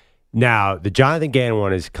coordinator. Now, the Jonathan Gannon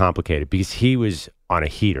one is complicated because he was on a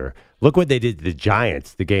heater. Look what they did to the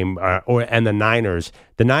Giants, the game, and the Niners.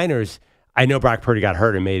 The Niners, I know Brock Purdy got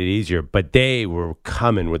hurt and made it easier, but they were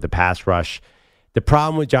coming with the pass rush. The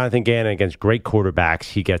problem with Jonathan Gannon against great quarterbacks,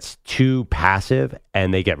 he gets too passive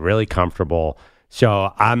and they get really comfortable.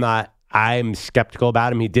 So I'm skeptical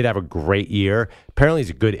about him. He did have a great year. Apparently he's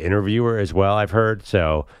a good interviewer as well, I've heard.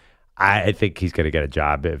 So I think he's going to get a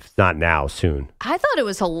job, if not now, soon. I thought it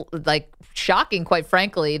was shocking, quite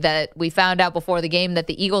frankly, that we found out before the game that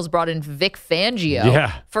the Eagles brought in Vic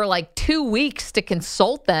Fangio for 2 weeks to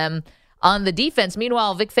consult them on the defense.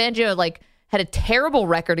 Meanwhile, Vic Fangio had a terrible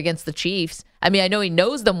record against the Chiefs. I know he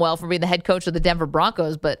knows them well from being the head coach of the Denver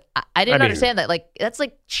Broncos, but I didn't understand that. That's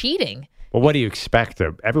cheating. Well, what do you expect?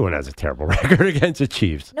 Everyone has a terrible record against the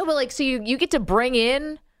Chiefs. No, but so you get to bring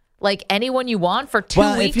in anyone you want for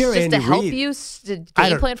 2 weeks just Andy to help Reid, you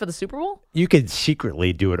game plan for the Super Bowl? You could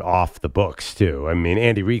secretly do it off the books, too.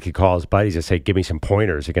 Andy Reid could call his buddies and say, give me some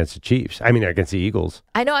pointers against the Chiefs. Against the Eagles.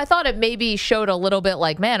 I know. I thought it maybe showed a little bit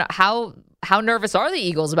man, how nervous are the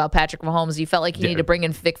Eagles about Patrick Mahomes? You felt like you needed to bring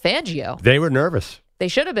in Vic Fangio. They were nervous. They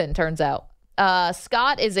should have been, turns out.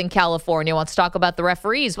 Scott is in California, wants to talk about the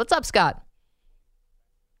referees. What's up, Scott?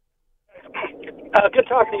 Good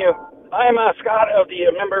talking to you. I'm Scott of the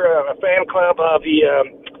member of a fan club of the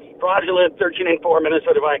fraudulent 13-4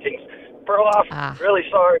 Minnesota Vikings. Perloff, really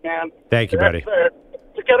sorry, man. Thank you, buddy.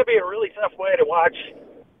 It's got to be a really tough way to watch,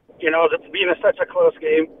 being such a close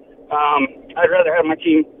game. I'd rather have my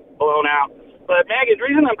team blown out. But Maggie, the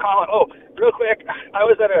reason I'm calling, real quick, I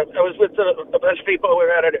was with a bunch of people. We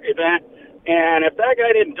were at an event, and if that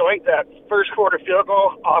guy didn't doink that first quarter field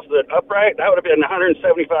goal off the upright, that would have been $175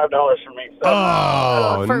 for me.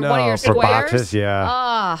 So, for one of your for squares? boxes,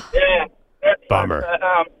 yeah. Yeah. Bummer.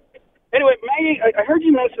 Anyway, Maggie, I heard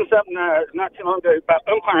you mention something not too long ago about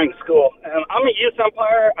umpiring school. I'm a youth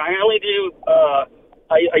umpire. I only do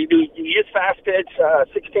I do youth fast pitch,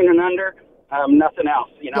 16 and under, nothing else,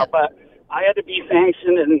 But I had to be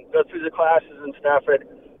sanctioned and go through the classes and stuff.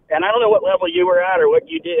 And I don't know what level you were at or what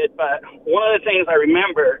you did, but one of the things I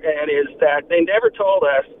remember is that they never told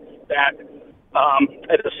us that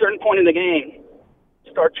at a certain point in the game,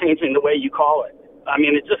 start changing the way you call it.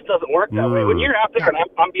 It just doesn't work that way. When you're out there and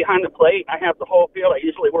I'm behind the plate, I have the whole field. I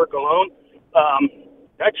usually work alone.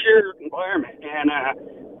 That's your environment, and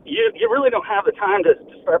you really don't have the time to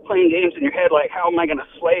start playing games in your head like, how am I going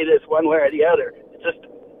to sway this one way or the other? It just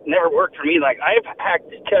never worked for me. I've had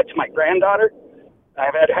to catch my granddaughter.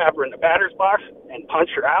 I've had to have her in the batter's box and punch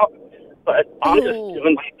her out, but I'm just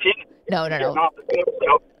doing my thing. No.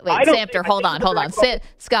 So Wait, Samter, hold on.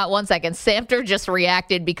 Scott, 1 second. Samter just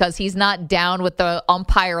reacted because he's not down with the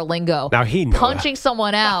umpire lingo. Now he knows. Punching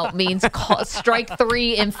someone out means strike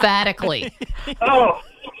three emphatically. Oh.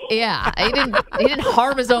 Yeah, he didn't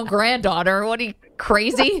harm his own granddaughter. What, are you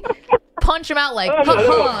crazy? punch him out like,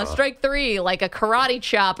 strike three, like a karate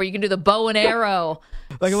chop, or you can do the bow and arrow.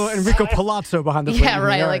 Like a little Enrico Palazzo behind the plate. Yeah,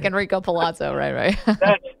 right, like Enrico Palazzo, right.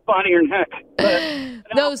 That's funnier than heck.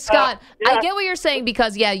 No, Scott, I get what you're saying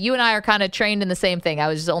because, you and I are kind of trained in the same thing. I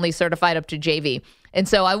was just only certified up to JV. And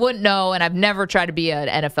so I wouldn't know, and I've never tried to be an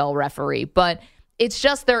NFL referee. But it's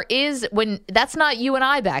just that's not you and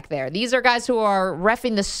I back there. These are guys who are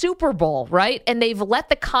reffing the Super Bowl, right? And they've let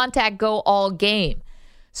the contact go all game.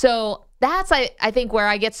 So that's, I think, where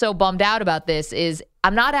I get so bummed out about this is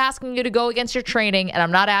I'm not asking you to go against your training, and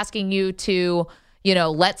I'm not asking you to,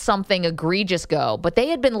 let something egregious go. But they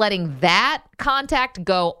had been letting that contact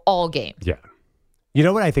go all game. Yeah. You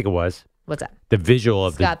know what I think it was? What's that? The visual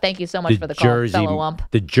of Scott, thank you so much for the call, fellow lump.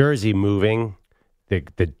 The jersey moving,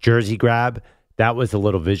 the jersey grab, that was a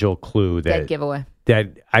little visual clue. Dead giveaway.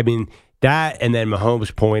 That and then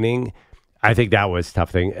Mahomes pointing, I think that was a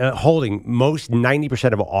tough thing. Holding,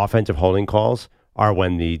 90% of offensive holding calls are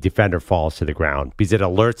when the defender falls to the ground because it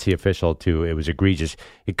alerts the official to it was egregious.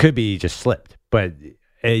 It could be just slipped, but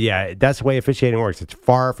that's the way officiating works. It's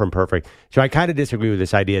far from perfect. So I kind of disagree with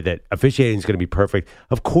this idea that officiating is going to be perfect.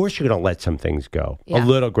 Of course, you're going to let some things go, a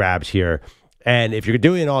little grabs here, and if you're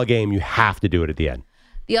doing it all game, you have to do it at the end.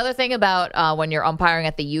 The other thing about when you're umpiring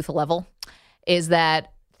at the youth level is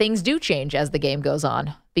that things do change as the game goes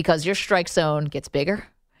on because your strike zone gets bigger.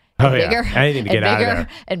 Bigger, anything to get out of there.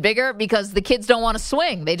 And bigger because the kids don't want to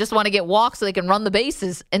swing. They just want to get walks so they can run the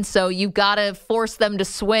bases. And so you've got to force them to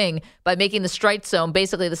swing by making the strike zone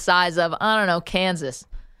basically the size of, Kansas.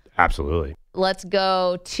 Absolutely. Let's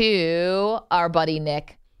go to our buddy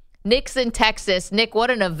Nick. Nick's in Texas. Nick,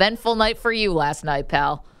 what an eventful night for you last night,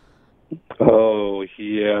 pal. Oh,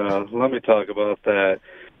 yeah. Let me talk about that.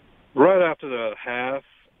 Right after the half,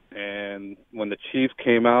 and when the Chiefs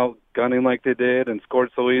came out gunning like they did and scored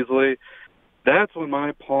so easily, that's when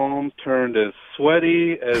my palms turned as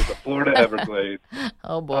sweaty as the Florida Everglades.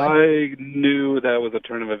 Oh, boy. I knew that was a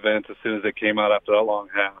turn of events as soon as it came out after that long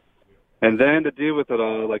half. And then to deal with it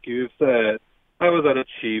all, like you said, I was at a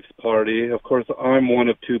Chiefs party. Of course, I'm one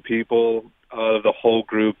of two people out of the whole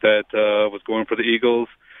group that was going for the Eagles,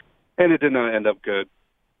 and it did not end up good.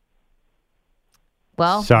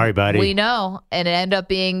 Well, sorry, buddy. We know. And it ended up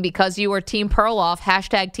being because you were Team Perloff,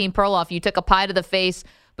 hashtag Team Perloff. You took a pie to the face,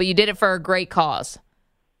 but you did it for a great cause.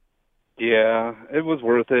 Yeah, it was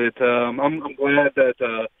worth it. I'm glad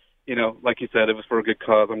that, like you said, it was for a good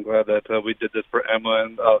cause. I'm glad that we did this for Emma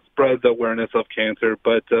and spread the awareness of cancer.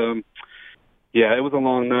 But, it was a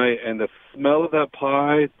long night. And the smell of that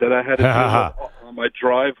pie that I had to do on my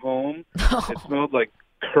drive home, it smelled like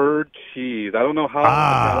curd cheese. I don't know how it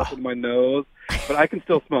got up in my nose. But I can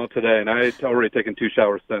still smell it today, and I've already taken 2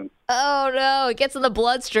 showers since. Oh, no. It gets in the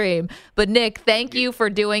bloodstream. But, Nick, thank you for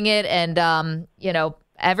doing it. And,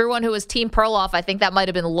 everyone who was Team Perloff, I think that might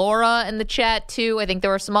have been Laura in the chat, too. I think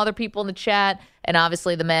there were some other people in the chat. And,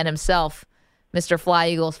 obviously, the man himself, Mr. Fly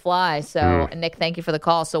Eagles Fly. So, Nick, thank you for the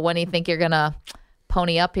call. So, when do you think you're going to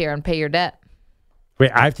pony up here and pay your debt?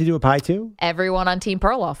 Wait, I have to do a pie, too? Everyone on Team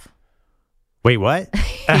Perloff. Wait, what?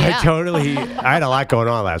 Yeah. I had a lot going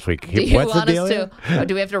on last week. What's the deal?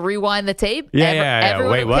 Do we have to rewind the tape? Yeah.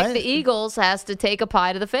 Everyone Wait, who what? picked the Eagles has to take a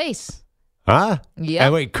pie to the face. Huh?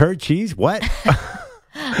 Yeah. Wait, curd cheese? What?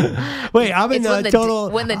 Wait, I'm in the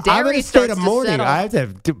total. When the I'm dairy in a state starts of to mourning. settle. I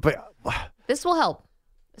have to. This will help.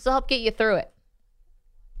 This will help get you through it.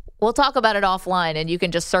 We'll talk about it offline, and you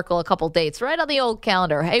can just circle a couple dates right on the old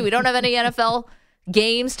calendar. Hey, we don't have any NFL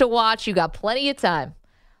games to watch. You got plenty of time.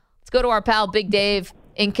 Let's go to our pal Big Dave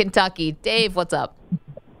in Kentucky. Dave, what's up?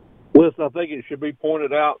 Listen, I think it should be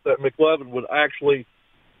pointed out that McLovin would actually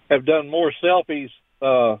have done more selfies,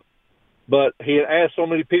 but he had asked so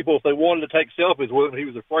many people if they wanted to take selfies with him, he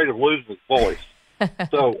was afraid of losing his voice.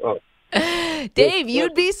 So, Dave,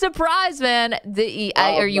 you'd be surprised, man.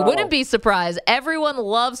 Or you wouldn't be surprised. Everyone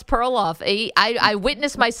loves Perloff. I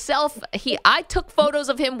witnessed myself. I took photos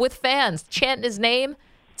of him with fans chanting his name.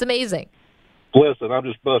 It's amazing. Listen, I'm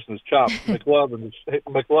just busting his chops. McLovin is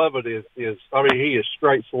he is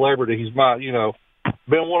straight celebrity. He's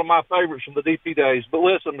been one of my favorites from the DP days. But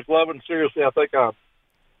listen, McLovin, seriously, I think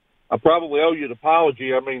I probably owe you an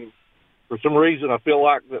apology. I mean, for some reason, I feel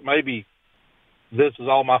like that maybe this is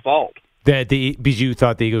all my fault. Because you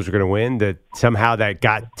thought the Eagles were going to win, that somehow that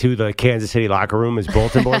got to the Kansas City locker room as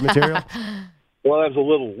bulletin board material? Well, that was a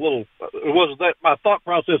little. It wasn't that. My thought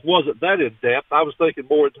process wasn't that in depth. I was thinking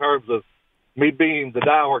more in terms of me being the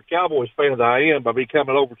diehard Cowboys fan that I am by me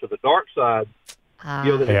coming over to the dark side.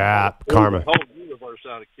 Karma. The whole universe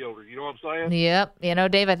out of Kilder. You know what I'm saying?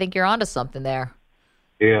 Yep. Dave, I think you're onto something there.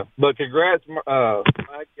 Yeah, but congrats, Mike. I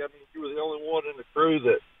mean, you were the only one in the crew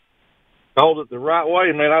that called it the right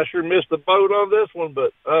way. Man, I sure missed the boat on this one,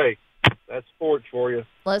 but hey, that's sports for you.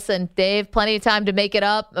 Listen, Dave, plenty of time to make it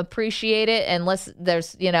up. Appreciate it. And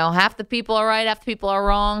there's, half the people are right, half the people are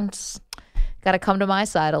wrong. Got to come to my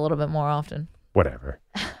side a little bit more often. Whatever.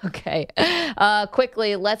 Okay.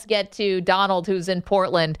 Quickly, let's get to Donald, who's in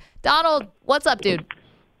Portland. Donald, what's up, dude?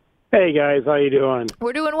 Hey, guys. How you doing?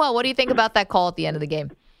 We're doing well. What do you think about that call at the end of the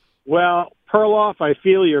game? Well, Perloff, I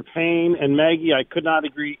feel your pain. And Maggie, I could not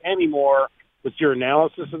agree any more with your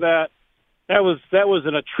analysis of that. That was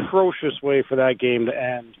an atrocious way for that game to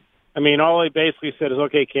end. I mean, all they basically said is,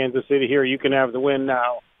 okay, Kansas City, here, you can have the win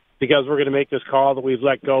now because we're going to make this call that we've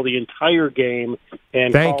let go the entire game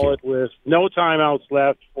and call it with no timeouts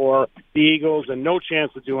left for the Eagles and no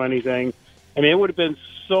chance to do anything. I mean, it would have been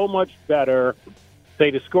so much better.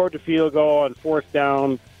 They'd have scored the field goal on fourth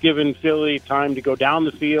down, given Philly time to go down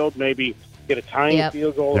the field, maybe get a tying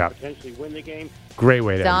field goal and potentially win the game. Great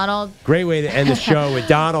way to end the show with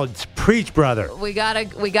Donald. Preach, brother. We gotta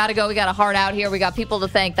go. We got a heart out here. We got people to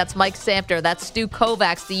thank. That's Mike Samter. That's Stu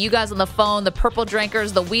Kovacs. To you guys on the phone, the Purple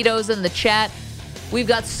Drinkers, the Weedos in the chat. We've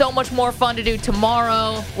got so much more fun to do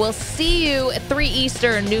tomorrow. We'll see you at 3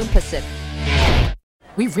 Eastern, noon Pacific.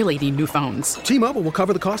 We really need new phones. T-Mobile will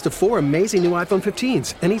cover the cost of 4 amazing new iPhone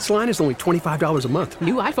 15s, and each line is only $25 a month.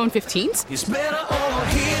 New iPhone 15s? It's better over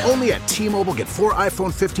here. Only at T-Mobile, get 4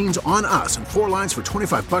 iPhone 15s on us and 4 lines for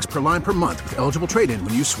 $25 per line per month with eligible trade-in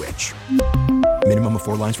when you switch. Minimum of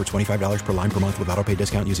 4 lines for $25 per line per month with autopay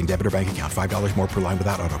discount using debit or bank account. $5 more per line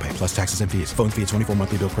without autopay, plus taxes and fees. Phone fee at 24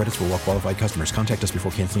 monthly bill credits for well-qualified customers. Contact us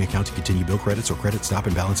before canceling account to continue bill credits or credit stop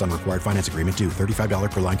and balance on required finance agreement due.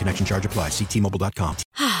 $35 per line connection charge applies. See T-Mobile.com.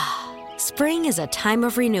 Spring is a time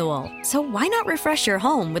of renewal, so why not refresh your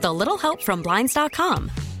home with a little help from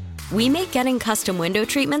Blinds.com? We make getting custom window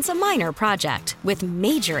treatments a minor project with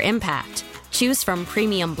major impact. Choose from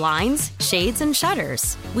premium blinds, shades, and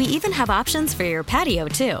shutters. We even have options for your patio,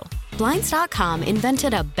 too. Blinds.com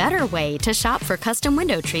invented a better way to shop for custom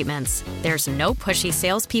window treatments. There's no pushy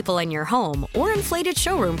salespeople in your home or inflated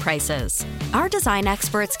showroom prices. Our design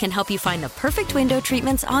experts can help you find the perfect window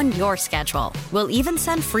treatments on your schedule. We'll even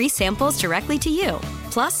send free samples directly to you.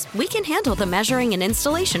 Plus, we can handle the measuring and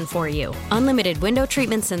installation for you. Unlimited window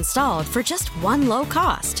treatments installed for just one low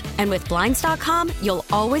cost. And with Blinds.com, you'll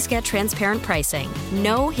always get transparent pricing.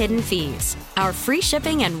 No hidden fees. Our free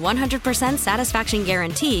shipping and 100% satisfaction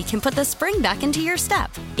guarantee can put the spring back into your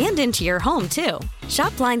step and into your home, too.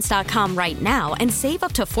 Shop Blinds.com right now and save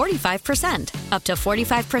up to 45%. Up to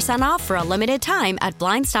 45% off for a limited time at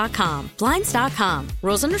Blinds.com. Blinds.com.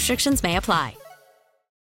 Rules and restrictions may apply.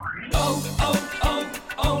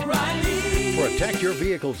 Protect your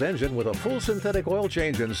vehicle's engine with a full synthetic oil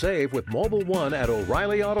change and save with Mobil 1 at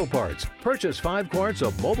O'Reilly Auto Parts. Purchase 5 quarts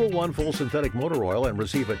of Mobil 1 full synthetic motor oil and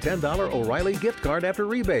receive a $10 O'Reilly gift card after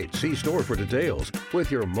rebate. See store for details. With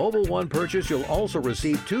your Mobil 1 purchase, you'll also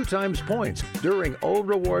receive 2 times points during O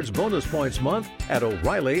Rewards Bonus Points Month at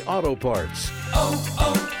O'Reilly Auto Parts.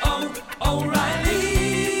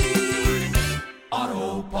 O'Reilly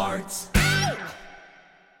Auto Parts.